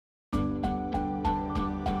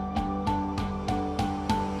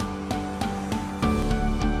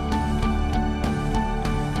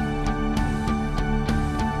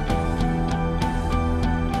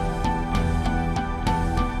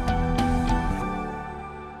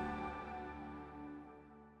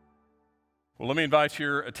Well, let me invite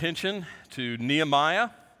your attention to Nehemiah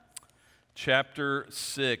chapter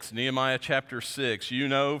 6. Nehemiah chapter 6. You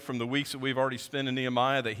know from the weeks that we've already spent in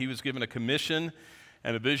Nehemiah that he was given a commission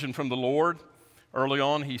and a vision from the Lord. Early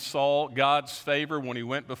on, he saw God's favor when he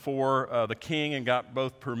went before the king and got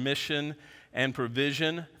both permission and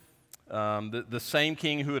provision. The same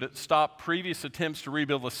king who had stopped previous attempts to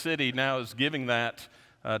rebuild the city now is giving that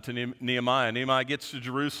to Nehemiah. Nehemiah gets to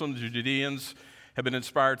Jerusalem. The Judeans have been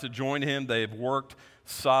inspired to join him. They have worked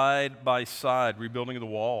side by side, rebuilding the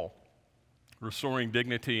wall, restoring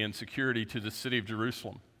dignity and security to the city of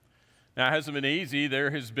Jerusalem. Now, it hasn't been easy.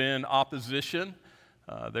 There has been opposition.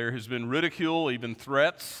 There has been ridicule, even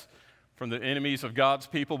threats from the enemies of God's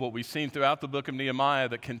people. But we've seen throughout the book of Nehemiah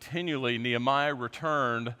that continually Nehemiah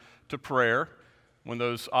returned to prayer when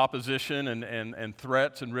those opposition and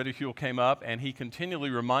threats and ridicule came up, and he continually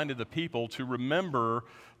reminded the people to remember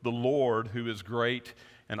the Lord who is great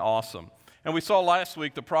and awesome. And we saw last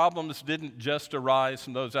week the problems didn't just arise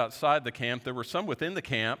from those outside the camp. There were some within the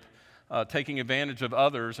camp taking advantage of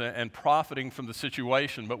others and profiting from the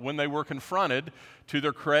situation. But when they were confronted, to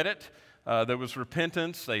their credit, there was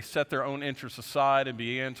repentance. They set their own interests aside and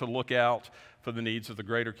began to look out for the needs of the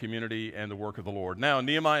greater community and the work of the Lord. Now, in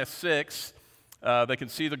Nehemiah 6, they can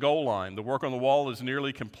see the goal line. The work on the wall is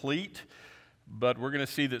nearly complete, but we're going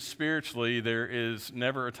to see that spiritually there is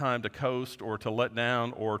never a time to coast or to let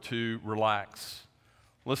down or to relax.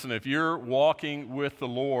 Listen, if you're walking with the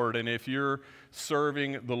Lord and if you're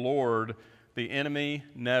serving the Lord, the enemy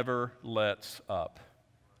never lets up.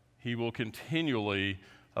 He will continually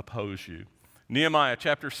oppose you. Nehemiah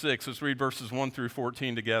chapter 6, let's read verses 1 through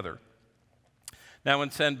 14 together. Now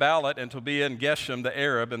when Sanballat and Tobiah and Geshem the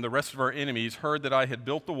Arab and the rest of our enemies heard that I had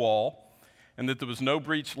built the wall and that there was no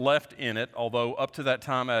breach left in it, although up to that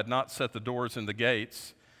time I had not set the doors and the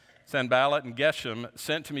gates, Sanballat and Geshem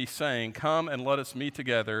sent to me saying, "Come and let us meet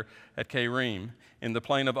together at Kerim in the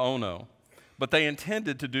plain of Ono." But they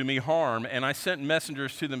intended to do me harm, and I sent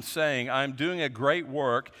messengers to them saying, "I am doing a great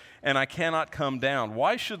work, and I cannot come down.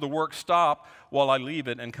 Why should the work stop while I leave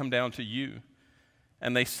it and come down to you?"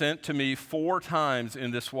 And they sent to me 4 times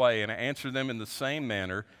in this way, and I answered them in the same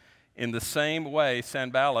manner. In the same way,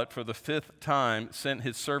 Sanballat, for the 5th time, sent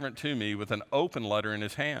his servant to me with an open letter in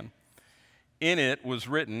his hand. In it was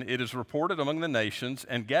written, "It is reported among the nations,"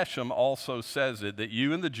 and Geshem also says it, "that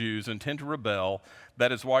you and the Jews intend to rebel.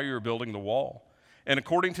 That is why you are building the wall. And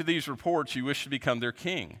according to these reports, you wish to become their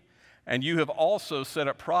king. And you have also set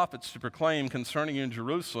up prophets to proclaim concerning you in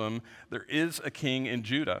Jerusalem, there is a king in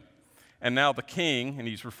Judah. And now the king," and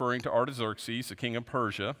he's referring to Artaxerxes, the king of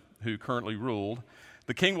Persia, who currently ruled,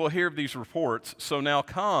 "the king will hear of these reports. So now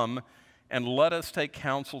come and let us take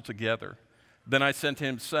counsel together." Then I sent to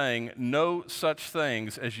him saying, "No such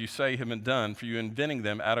things as you say have been done, for you inventing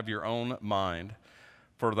them out of your own mind.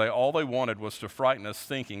 For all they wanted was to frighten us,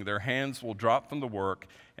 thinking their hands will drop from the work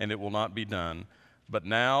and it will not be done. But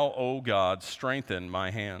now, O God, strengthen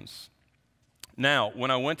my hands." Now,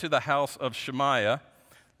 when I went to the house of Shemaiah,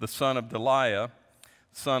 the son of Delaiah,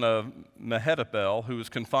 son of Mehetabel, who was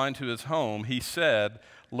confined to his home, he said,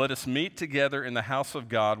 "Let us meet together in the house of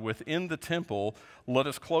God within the temple. Let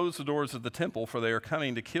us close the doors of the temple, for they are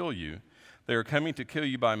coming to kill you. They are coming to kill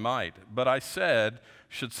you by might." But I said,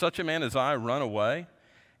 "Should such a man as I run away?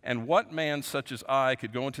 And what man such as I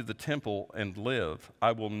could go into the temple and live?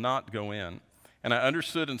 I will not go in." And I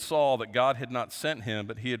understood and saw that God had not sent him,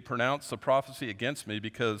 but he had pronounced the prophecy against me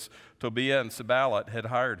because Tobiah and Sanballat had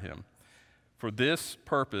hired him. For this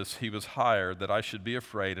purpose he was hired, that I should be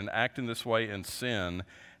afraid and act in this way and sin,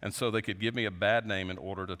 and so they could give me a bad name in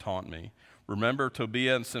order to taunt me. Remember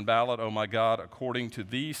Tobiah and Sanballat, O my God, according to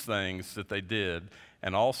these things that they did,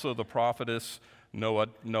 and also the prophetess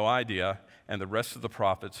Noadiah and the rest of the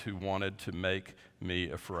prophets who wanted to make me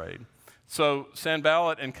afraid. So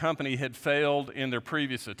Sanballat and company had failed in their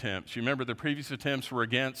previous attempts. You remember the previous attempts were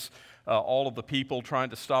against all of the people trying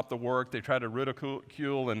to stop the work. They tried to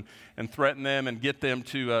ridicule and threaten them and get them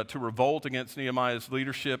to revolt against Nehemiah's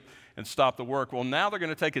leadership and stop the work. Well, now they're going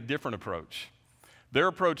to take a different approach. Their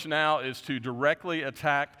approach now is to directly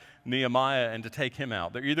attack Nehemiah and to take him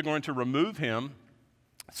out. They're either going to remove him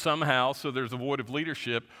somehow so there's a void of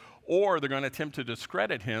leadership, or they're going to attempt to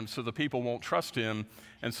discredit him so the people won't trust him,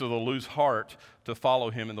 and so they'll lose heart to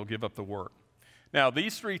follow him and they'll give up the work. Now,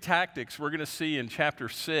 these 3 tactics we're going to see in chapter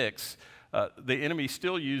 6, the enemy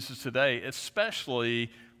still uses today,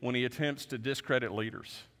 especially when he attempts to discredit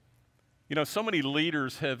leaders. You know, so many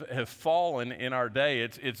leaders have fallen in our day,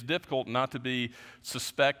 it's difficult not to be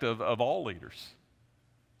suspect of all leaders.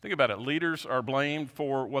 Think about it. Leaders are blamed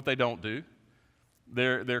for what they don't do.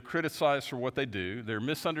 They're criticized for what they do. They're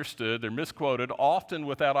misunderstood. They're misquoted, often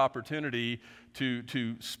without opportunity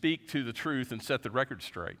to speak to the truth and set the record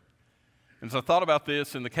straight. And so I thought about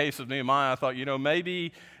this in the case of Nehemiah. I thought,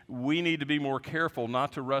 maybe we need to be more careful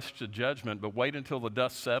not to rush to judgment, but wait until the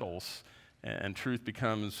dust settles and truth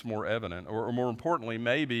becomes more evident. Or more importantly,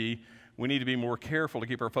 maybe we need to be more careful to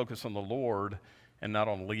keep our focus on the Lord and not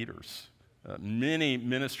on leaders. Many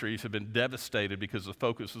ministries have been devastated because the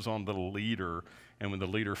focus was on the leader, and when the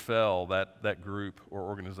leader fell, that group or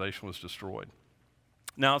organization was destroyed.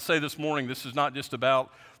 Now, I'll say this morning, this is not just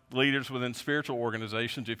about leaders within spiritual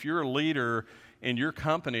organizations. If you're a leader in your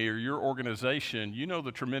company or your organization, you know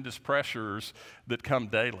the tremendous pressures that come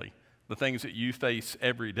daily, the things that you face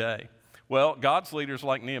every day. Well, God's leaders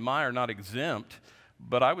like Nehemiah are not exempt,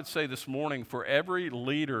 but I would say this morning, for every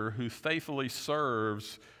leader who faithfully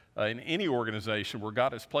serves in any organization where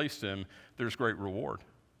God has placed him, there's great reward.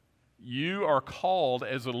 You are called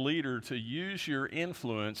as a leader to use your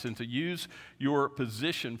influence and to use your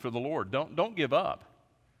position for the Lord. Don't give up.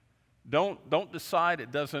 Don't decide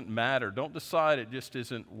it doesn't matter. Don't decide it just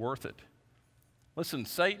isn't worth it. Listen,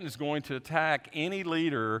 Satan is going to attack any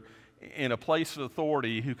leader in a place of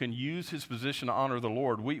authority who can use his position to honor the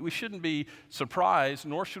Lord. We shouldn't be surprised,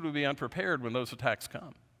 nor should we be unprepared when those attacks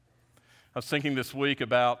come. I was thinking this week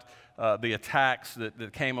about the attacks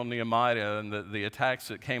that came on Nehemiah and the attacks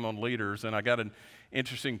that came on leaders, and I got an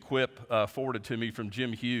interesting quip forwarded to me from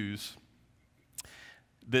Jim Hughes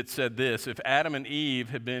that said this: if Adam and Eve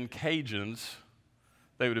had been Cajuns,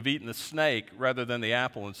 they would have eaten the snake rather than the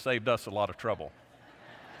apple and saved us a lot of trouble.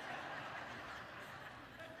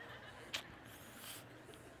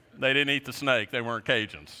 They didn't eat the snake. They weren't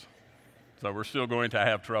Cajuns. So we're still going to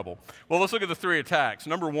have trouble. Well, let's look at the three attacks.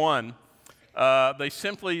 Number one, they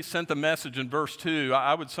simply sent the message in verse 2.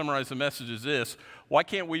 I would summarize the message as this: why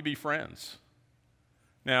can't we be friends?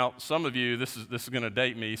 Now, some of you, this is going to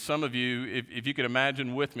date me. Some of you, if you could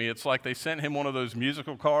imagine with me, it's like they sent him one of those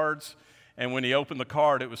musical cards, and when he opened the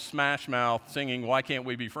card, it was Smash Mouth singing, "Why can't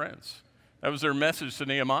we be friends?" That was their message to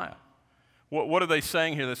Nehemiah. What are they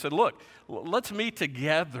saying here? They said, look, let's meet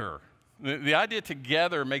together. The idea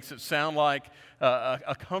together makes it sound like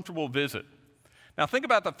a comfortable visit. Now, think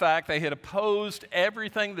about the fact they had opposed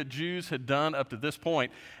everything the Jews had done up to this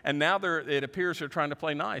point, and now it appears they're trying to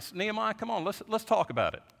play nice. Nehemiah, come on, let's talk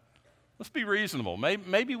about it. Let's be reasonable.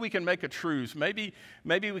 Maybe we can make a truce. Maybe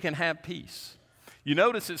we can have peace. You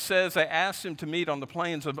notice it says they asked him to meet on the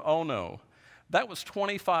plains of Ono. That was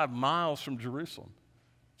 25 miles from Jerusalem.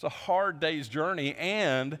 It's a hard day's journey,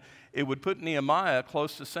 and it would put Nehemiah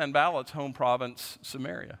close to Sanballat's home province,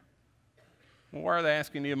 Samaria. Well, why are they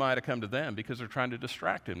asking Nehemiah to come to them? Because they're trying to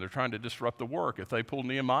distract him. They're trying to disrupt the work. If they pull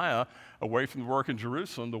Nehemiah away from the work in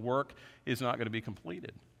Jerusalem, the work is not going to be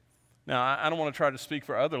completed. Now, I don't want to try to speak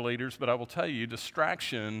for other leaders, but I will tell you,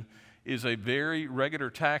 distraction is a very regular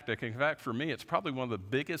tactic. In fact, for me, it's probably one of the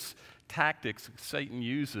biggest tactics Satan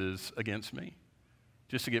uses against me,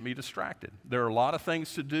 just to get me distracted. There are a lot of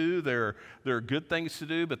things to do. There are good things to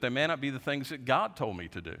do, but they may not be the things that God told me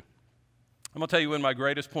to do. I'm going to tell you when my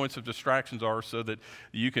greatest points of distractions are, so that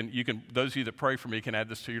you can, those of you that pray for me can add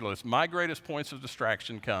this to your list. My greatest points of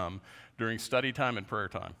distraction come during study time and prayer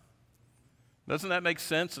time. Doesn't that make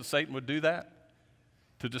sense that Satan would do that?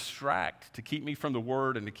 To distract, to keep me from the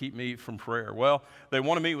Word and to keep me from prayer. Well, they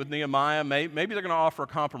want to meet with Nehemiah. Maybe they're going to offer a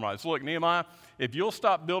compromise. Look, Nehemiah, if you'll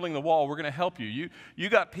stop building the wall, we're going to help you. You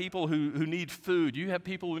got people who need food. You have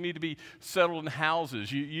people who need to be settled in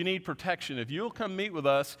houses. You need protection. If you'll come meet with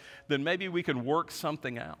us, then maybe we can work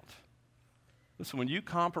something out. Listen, when you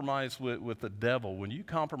compromise with the devil, when you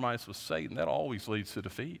compromise with Satan, that always leads to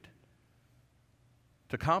defeat.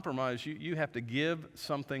 To compromise, you have to give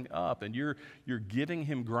something up, and you're giving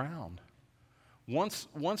him ground.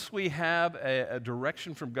 Once we have a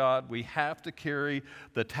direction from God, we have to carry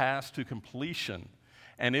the task to completion.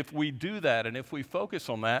 And if we do that, and if we focus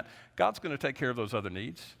on that, God's going to take care of those other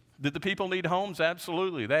needs. Did the people need homes?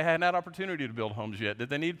 Absolutely. They hadn't had opportunity to build homes yet.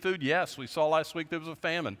 Did they need food? Yes. We saw last week there was a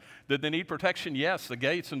famine. Did they need protection? Yes. The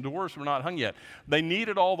gates and doors were not hung yet. They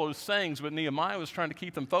needed all those things, but Nehemiah was trying to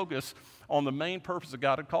keep them focused on the main purpose that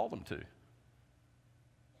God had called them to.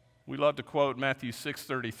 We love to quote Matthew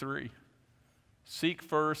 6:33. Seek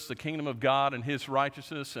first the kingdom of God and his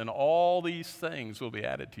righteousness, and all these things will be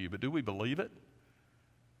added to you. But do we believe it?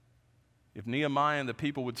 If Nehemiah and the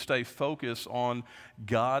people would stay focused on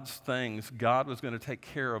God's things, God was going to take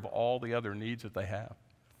care of all the other needs that they have.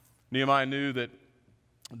 Nehemiah knew that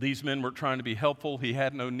these men were trying to be helpful. He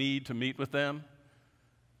had no need to meet with them.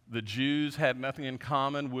 The Jews had nothing in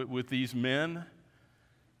common with these men,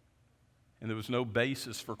 and there was no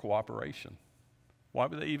basis for cooperation. Why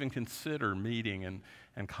would they even consider meeting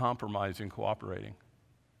and compromising, cooperating?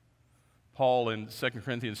 Paul in 2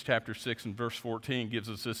 Corinthians chapter 6 and verse 14 gives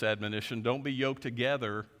us this admonition: don't be yoked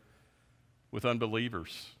together with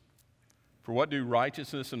unbelievers. For what do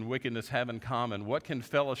righteousness and wickedness have in common? What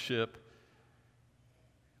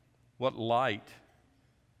light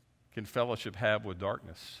can fellowship have with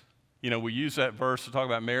darkness? You know, we use that verse to talk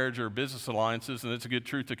about marriage or business alliances, and it's a good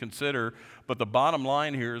truth to consider. But the bottom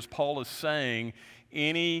line here is Paul is saying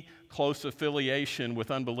any close affiliation with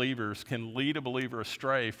unbelievers can lead a believer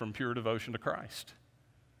astray from pure devotion to Christ.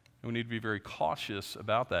 And we need to be very cautious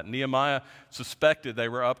about that. Nehemiah suspected they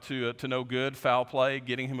were up to no good, foul play.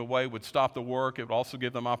 Getting him away would stop the work. It would also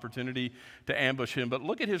give them opportunity to ambush him. But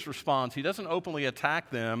look at his response. He doesn't openly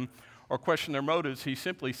attack them or question their motives. He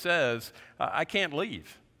simply says, I can't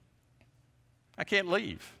leave. I can't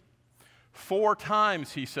leave. 4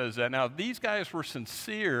 times he says that. Now, these guys were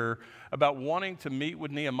sincere about wanting to meet with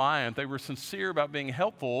Nehemiah, and they were sincere about being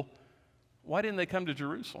helpful. Why didn't they come to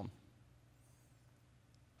Jerusalem?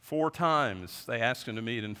 4 times they asked him to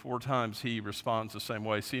meet, and 4 times he responds the same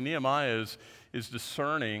way. See, Nehemiah is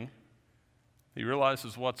discerning. He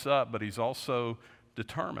realizes what's up, but he's also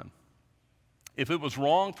determined. If it was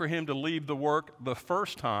wrong for him to leave the work the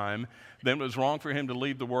first time, then it was wrong for him to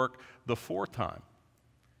leave the work the 4th time.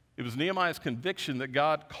 It was Nehemiah's conviction that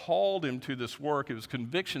God called him to this work. It was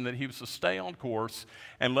conviction that he was to stay on course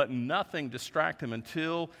and let nothing distract him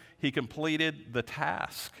until he completed the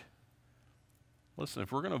task. Listen,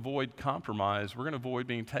 if we're going to avoid compromise, we're going to avoid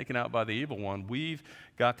being taken out by the evil one, we've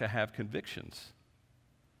got to have convictions.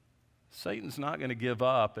 Satan's not going to give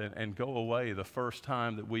up and go away the first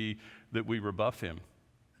time that we rebuff him.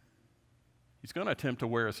 He's going to attempt to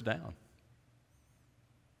wear us down.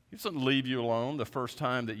 He doesn't leave you alone the first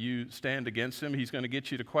time that you stand against him. He's going to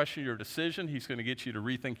get you to question your decision. He's going to get you to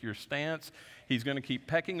rethink your stance. He's going to keep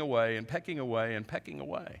pecking away and pecking away and pecking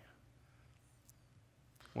away.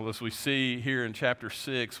 Well, as we see here in chapter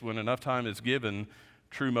 6, when enough time is given,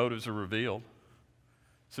 true motives are revealed.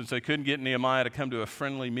 Since they couldn't get Nehemiah to come to a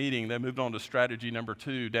friendly meeting, they moved on to strategy number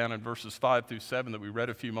 2, down in verses 5 through 7 that we read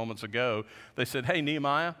a few moments ago. They said, hey,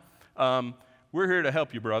 Nehemiah, we're here to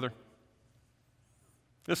help you, brother.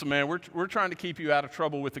 Listen, man, we're trying to keep you out of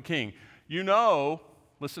trouble with the king. You know,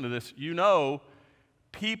 listen to this, you know,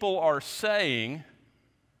 people are saying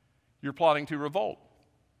you're plotting to revolt,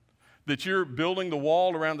 that you're building the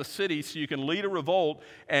wall around the city so you can lead a revolt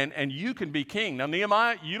and you can be king. Now,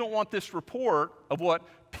 Nehemiah, you don't want this report of what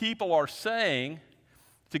people are saying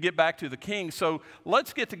to get back to the king. So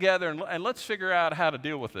let's get together and let's figure out how to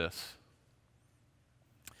deal with this.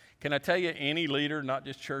 Can I tell you, any leader, not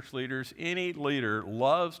just church leaders, any leader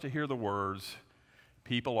loves to hear the words,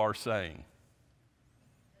 people are saying.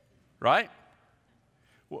 Right?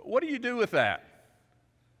 What do you do with that?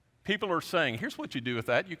 People are saying. Here's what you do with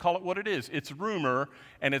that. You call it what it is. It's rumor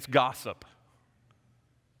and it's gossip.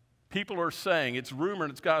 People are saying it's rumor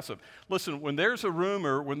and it's gossip. Listen, when there's a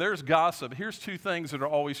rumor, when there's gossip, here's 2 things that are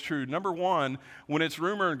always true. Number 1, when it's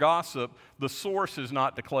rumor and gossip, the source is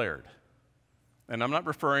not declared. And I'm not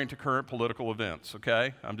referring to current political events,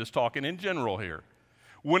 okay? I'm just talking in general here.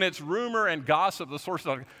 When it's rumor and gossip, the source is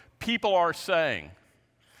not, people are saying.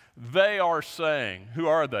 They are saying. Who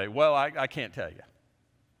are they? Well, I can't tell you.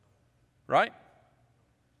 Right?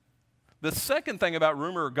 The second thing about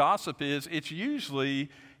rumor or gossip is it's usually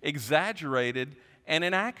exaggerated and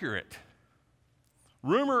inaccurate.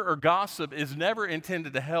 Rumor or gossip is never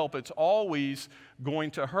intended to help. It's always going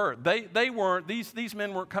to hurt. These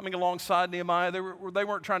men weren't coming alongside Nehemiah. They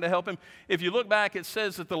weren't trying to help him. If you look back, it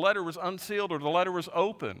says that the letter was unsealed or the letter was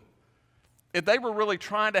open. If they were really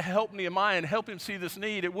trying to help Nehemiah and help him see this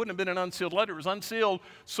need, it wouldn't have been an unsealed letter. It was unsealed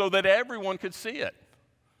so that everyone could see it,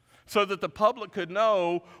 so that the public could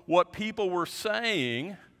know what people were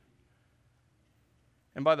saying.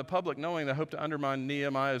 And by the public knowing, they hoped to undermine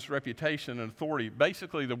Nehemiah's reputation and authority.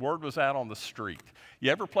 Basically, the word was out on the street.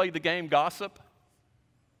 You ever played the game Gossip?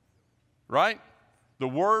 Right? The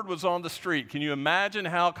word was on the street. Can you imagine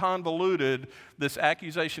how convoluted this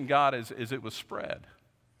accusation got as it was spread?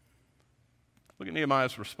 Look at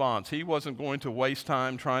Nehemiah's response. He wasn't going to waste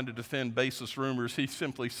time trying to defend baseless rumors. He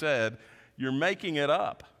simply said, you're making it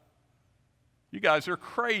up. You guys are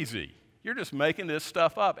crazy. You're just making this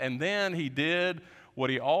stuff up. And then he did what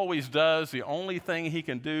he always does, the only thing he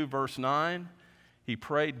can do, verse 9, he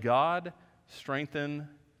prayed, God, strengthen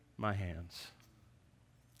my hands.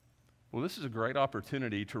 Well, this is a great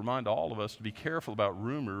opportunity to remind all of us to be careful about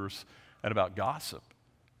rumors and about gossip.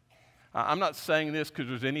 I'm not saying this because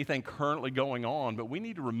there's anything currently going on, but we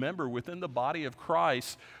need to remember within the body of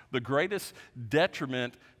Christ, the greatest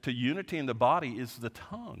detriment to unity in the body is the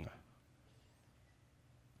tongue.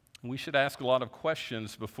 We should ask a lot of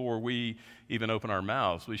questions before we even open our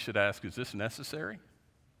mouths. We should ask, is this necessary?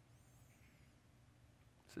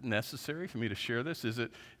 Is it necessary for me to share this? Is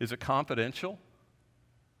it confidential?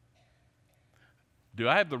 Do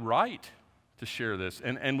I have the right to share this?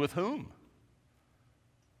 And with whom?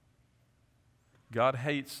 God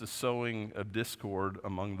hates the sowing of discord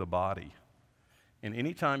among the body. And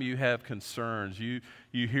anytime you have concerns, you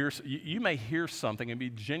may hear something and be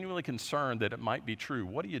genuinely concerned that it might be true.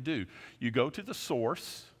 What do? You go to the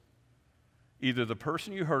source, either the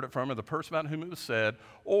person you heard it from or the person about whom it was said,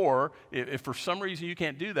 or if for some reason you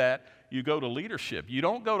can't do that, you go to leadership. You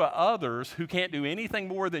don't go to others who can't do anything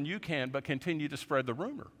more than you can but continue to spread the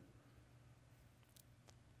rumor.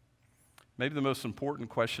 Maybe the most important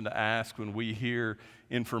question to ask when we hear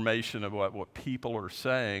information about what people are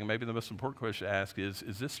saying, maybe the most important question to ask is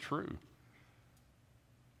this true?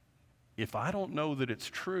 If I don't know that it's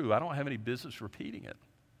true, I don't have any business repeating it.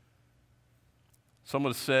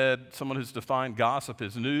 Someone has defined gossip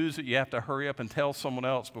as news that you have to hurry up and tell someone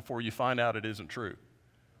else before you find out it isn't true.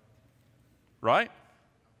 Right?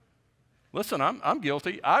 Listen, I'm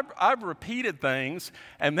guilty. I've repeated things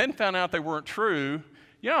and then found out they weren't true.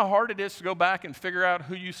 You know how hard it is to go back and figure out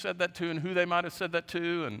who you said that to and who they might have said that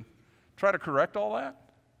to and try to correct all that?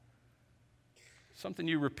 Something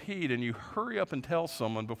you repeat and you hurry up and tell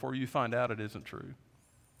someone before you find out it isn't true.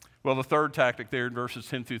 Well, the third tactic there in verses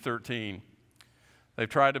 10 through 13, they've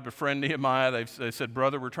tried to befriend Nehemiah. They said,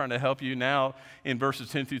 brother, we're trying to help you. Now in verses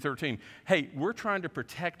 10 through 13, hey, we're trying to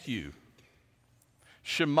protect you.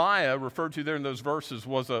 Shemaiah, referred to there in those verses,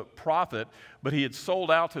 was a prophet, but he had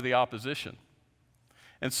sold out to the opposition.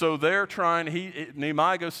 And so they're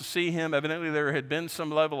Nehemiah goes to see him. Evidently there had been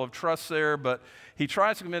some level of trust there, but he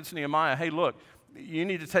tries to convince Nehemiah, hey, look, you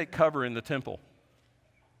need to take cover in the temple.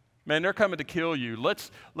 Man, they're coming to kill you.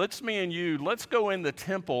 Let's me and you, let's go in the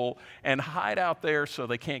temple and hide out there so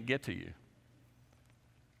they can't get to you.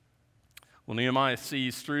 Well, Nehemiah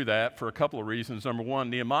sees through that for a couple of reasons. Number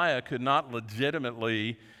one, Nehemiah could not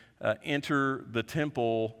legitimately enter the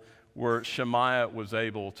temple where Shemaiah was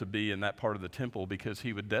able to be in that part of the temple because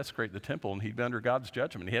he would desecrate the temple and he'd be under God's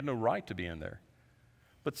judgment. He had no right to be in there.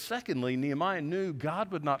 But secondly, Nehemiah knew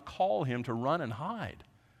God would not call him to run and hide.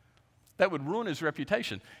 That would ruin his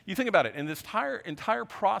reputation. You think about it, in this entire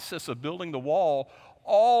process of building the wall,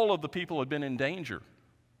 all of the people had been in danger.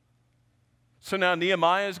 So now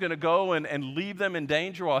Nehemiah is going to go and leave them in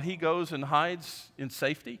danger while he goes and hides in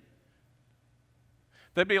safety?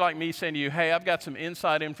 That'd be like me saying to you, hey, I've got some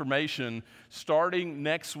inside information. Starting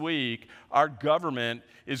next week, our government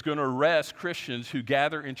is going to arrest Christians who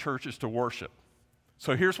gather in churches to worship.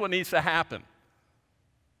 So here's what needs to happen.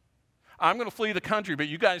 I'm going to flee the country, but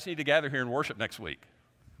you guys need to gather here and worship next week.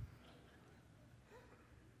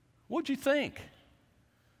 What'd you think?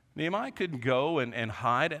 Nehemiah couldn't go and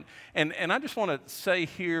hide. And I just want to say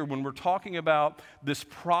here, when we're talking about this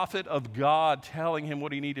prophet of God telling him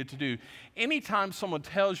what he needed to do, anytime someone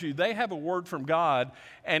tells you they have a word from God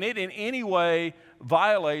and it in any way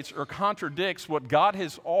violates or contradicts what God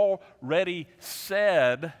has already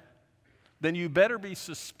said, then you better be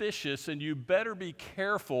suspicious and you better be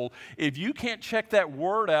careful. If you can't check that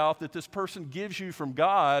word out that this person gives you from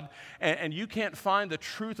God and you can't find the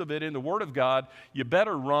truth of it in the Word of God, you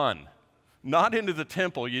better run. Not into the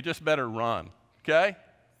temple, you just better run, okay?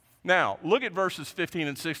 Now, look at verses 15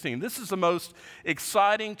 and 16. This is the most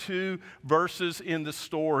exciting two verses in the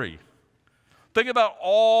story. Think about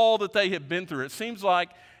all that they have been through. It seems like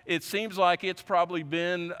it's probably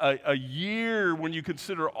been a year when you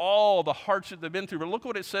consider all the hardship they've been through. But look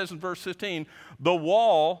what it says in verse 15. The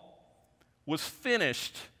wall was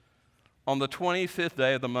finished on the 25th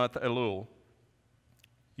day of the month Elul.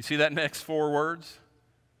 You see that next four words?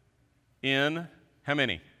 In how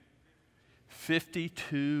many?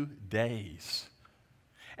 52 days.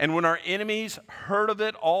 And when our enemies heard of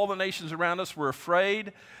it, all the nations around us were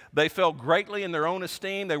afraid. They fell greatly in their own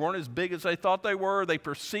esteem. They weren't as big as they thought they were. They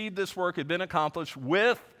perceived this work had been accomplished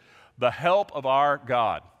with the help of our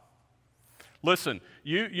God. Listen,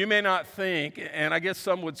 you may not think, and I guess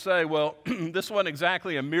some would say, well, this wasn't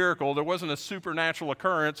exactly a miracle. There wasn't a supernatural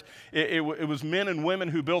occurrence. It was men and women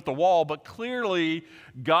who built the wall, but clearly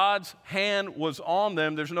God's hand was on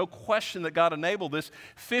them. There's no question that God enabled this.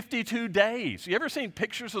 52 days. You ever seen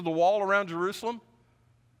pictures of the wall around Jerusalem?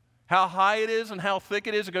 how high it is and how thick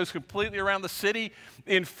it is. It goes completely around the city.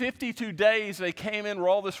 In 52 days, they came in where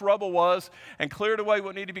all this rubble was and cleared away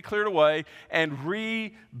what needed to be cleared away and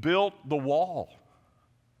rebuilt the wall.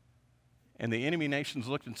 And the enemy nations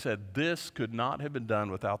looked and said, this could not have been done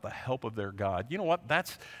without the help of their God. You know what?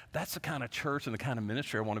 That's the kind of church and the kind of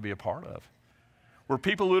ministry I want to be a part of. Where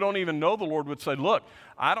people who don't even know the Lord would say, look,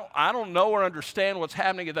 I don't know or understand what's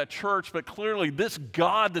happening at that church, but clearly this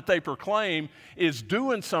God that they proclaim is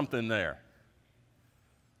doing something there.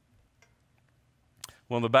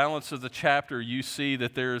 Well, in the balance of the chapter, you see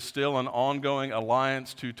that there is still an ongoing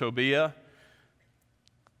alliance to Tobiah.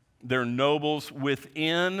 There are nobles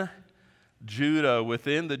within Judah,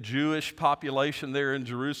 within the Jewish population there in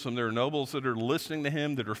Jerusalem. There are nobles that are listening to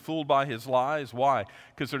him, that are fooled by his lies. Why?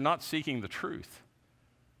 Because they're not seeking the truth.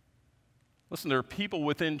 Listen, there are people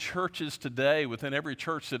within churches today, within every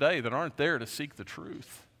church today, that aren't there to seek the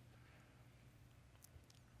truth.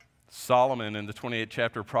 Solomon in the 28th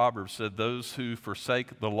chapter of Proverbs said, those who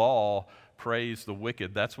forsake the law praise the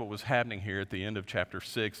wicked. That's what was happening here at the end of chapter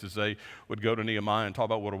 6 as they would go to Nehemiah and talk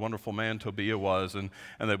about what a wonderful man Tobiah was, and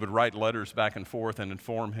they would write letters back and forth and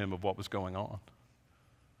inform him of what was going on.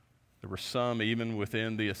 There were some even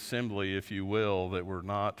within the assembly, if you will, that were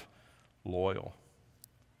not loyal.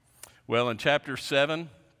 Well, in chapter 7,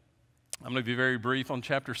 I'm going to be very brief on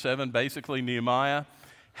chapter 7. Basically, Nehemiah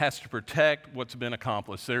has to protect what's been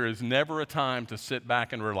accomplished. There is never a time to sit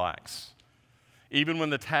back and relax. Even when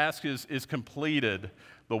the task is completed,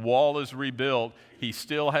 the wall is rebuilt, he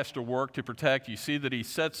still has to work to protect. You see that he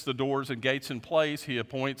sets the doors and gates in place. He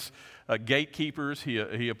appoints gatekeepers.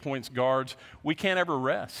 He appoints guards. We can't ever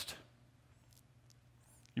rest.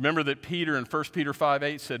 You remember that Peter in 1 Peter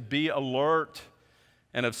 5:8 said, be alert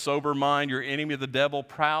and of sober mind. Your enemy, the devil,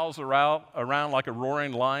 prowls around like a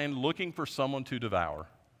roaring lion looking for someone to devour.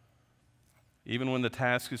 Even when the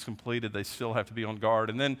task is completed, they still have to be on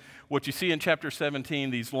guard. And then what you see in chapter 7,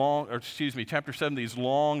 these long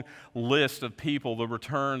list of people, the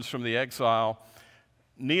returns from the exile.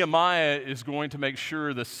 Nehemiah is going to make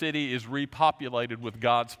sure the city is repopulated with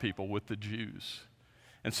God's people, with the Jews.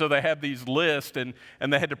 And so they have these lists, and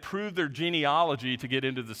they had to prove their genealogy to get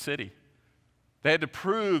into the city. They had to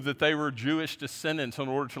prove that they were Jewish descendants in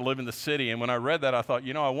order to live in the city. And when I read that, I thought,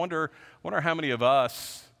 I wonder how many of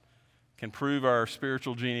us can prove our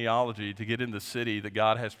spiritual genealogy to get in the city that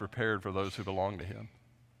God has prepared for those who belong to him.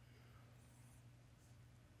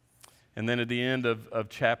 And then at the end of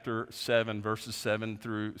chapter 7, verses 70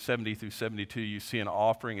 through 72, you see an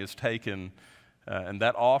offering is taken, and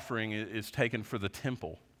that offering is taken for the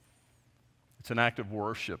temple. It's an act of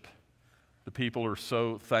worship. The people are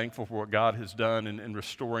so thankful for what God has done in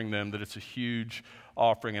restoring them that it's a huge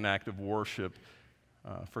offering, an act of worship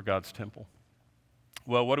for God's temple.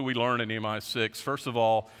 Well, what do we learn in Nehemiah 6? First of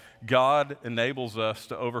all, God enables us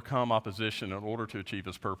to overcome opposition in order to achieve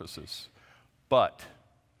his purposes. But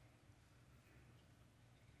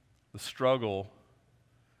the struggle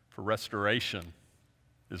for restoration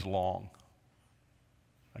is long.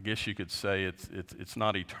 I guess you could say it's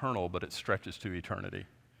not eternal, but it stretches to eternity.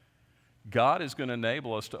 God is going to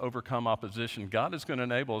enable us to overcome opposition. God is going to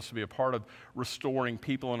enable us to be a part of restoring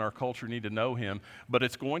people in our culture who need to know him. But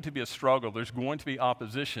it's going to be a struggle. There's going to be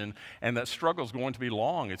opposition, and that struggle is going to be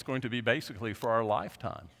long. It's going to be basically for our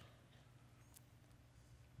lifetime.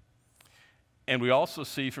 And we also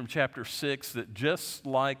see from chapter 6 that just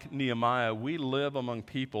like Nehemiah, we live among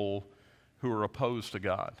people who are opposed to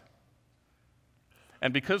God.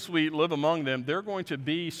 And because we live among them, there are going to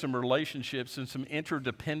be some relationships and some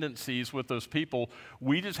interdependencies with those people.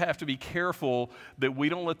 We just have to be careful that we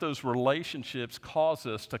don't let those relationships cause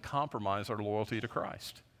us to compromise our loyalty to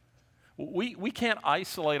Christ. We can't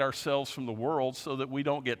isolate ourselves from the world so that we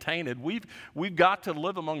don't get tainted. We've got to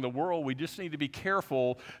live among the world. We just need to be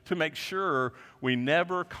careful to make sure we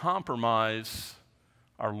never compromise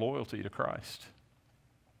our loyalty to Christ.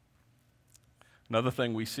 Another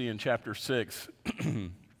thing we see in chapter 6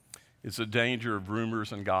 is the danger of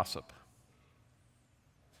rumors and gossip.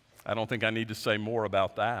 I don't think I need to say more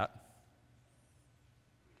about that,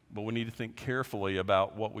 but we need to think carefully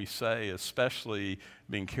about what we say, especially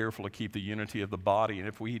being careful to keep the unity of the body. And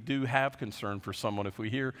if we do have concern for someone, if we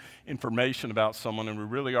hear information about someone and we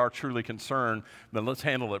really are truly concerned, then let's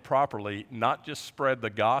handle it properly, not just spread the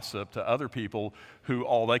gossip to other people who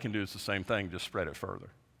all they can do is the same thing, just spread it further.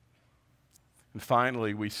 And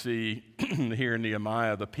finally, we see here in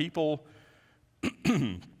Nehemiah, the people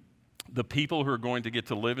who are going to get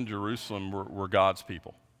to live in Jerusalem were God's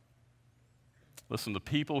people. Listen, the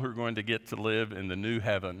people who are going to get to live in the new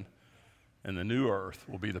heaven and the new earth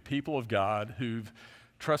will be the people of God who've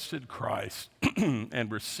trusted Christ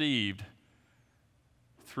and received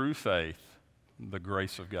through faith the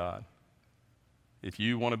grace of God. If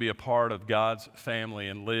you want to be a part of God's family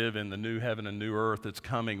and live in the new heaven and new earth that's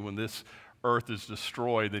coming when this earth is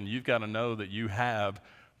destroyed, then you've got to know that you have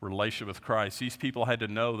relationship with Christ. These people had to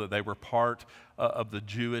know that they were part of the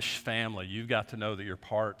Jewish family. You've got to know that you're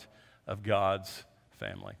part of God's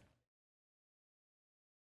family.